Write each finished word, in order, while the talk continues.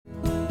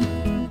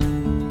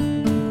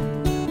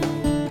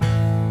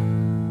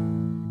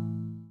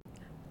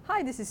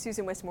Hi, this is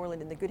Susan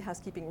Westmoreland in the Good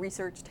Housekeeping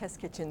Research Test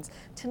Kitchens.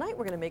 Tonight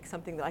we're going to make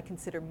something that I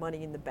consider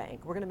money in the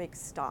bank. We're going to make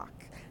stock.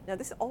 Now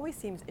this always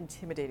seems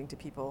intimidating to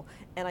people,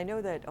 and I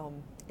know that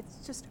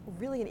it's just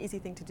really an easy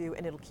thing to do,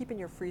 and it'll keep in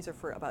your freezer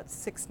for about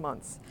 6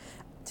 months.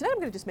 Tonight I'm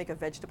going to just make a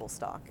vegetable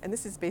stock, and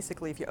this is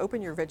basically if you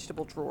open your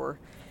vegetable drawer,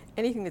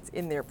 anything that's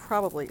in there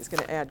probably is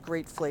going to add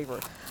great flavor.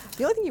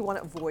 The only thing you want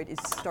to avoid is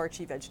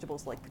starchy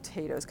vegetables like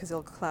potatoes because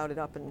they'll cloud it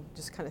up and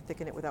just kind of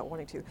thicken it without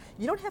wanting to.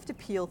 You don't have to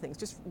peel things,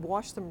 just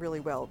wash them really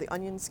well. The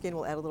onion skin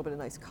will add a little bit of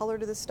nice color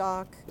to the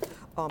stock.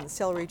 The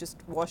celery, just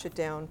wash it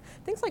down.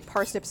 Things like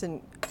parsnips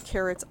and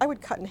carrots, I would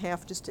cut in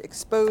half just to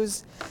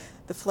expose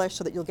the flesh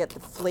so that you'll get the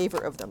flavor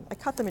of them. I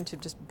cut them into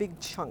just big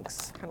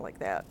chunks, kind of like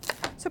that.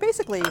 So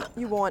basically,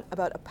 you want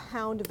about a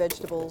pound of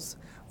vegetables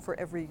for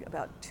every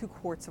about 2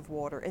 quarts of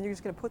water, and you're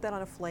just going to put that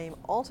on a flame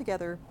all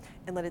together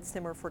and let it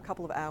simmer for a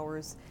couple of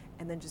hours,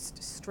 and then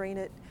just strain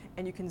it,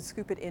 and you can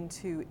scoop it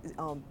into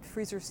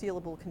freezer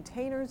sealable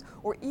containers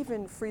or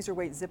even freezer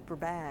weight zipper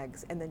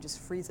bags, and then just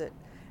freeze it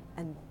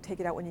and take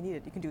it out when you need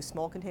it. You can do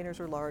small containers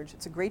or large.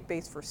 It's a great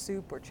base for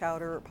soup or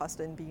chowder or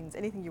pasta and beans,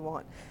 anything you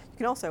want. You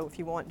can also, if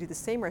you want, do the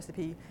same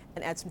recipe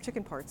and add some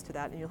chicken parts to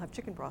that, and you'll have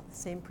chicken broth,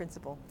 same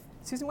principle.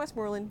 Susan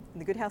Westmoreland in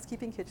the Good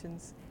Housekeeping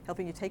Kitchens,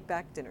 helping you take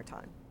back dinner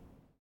time.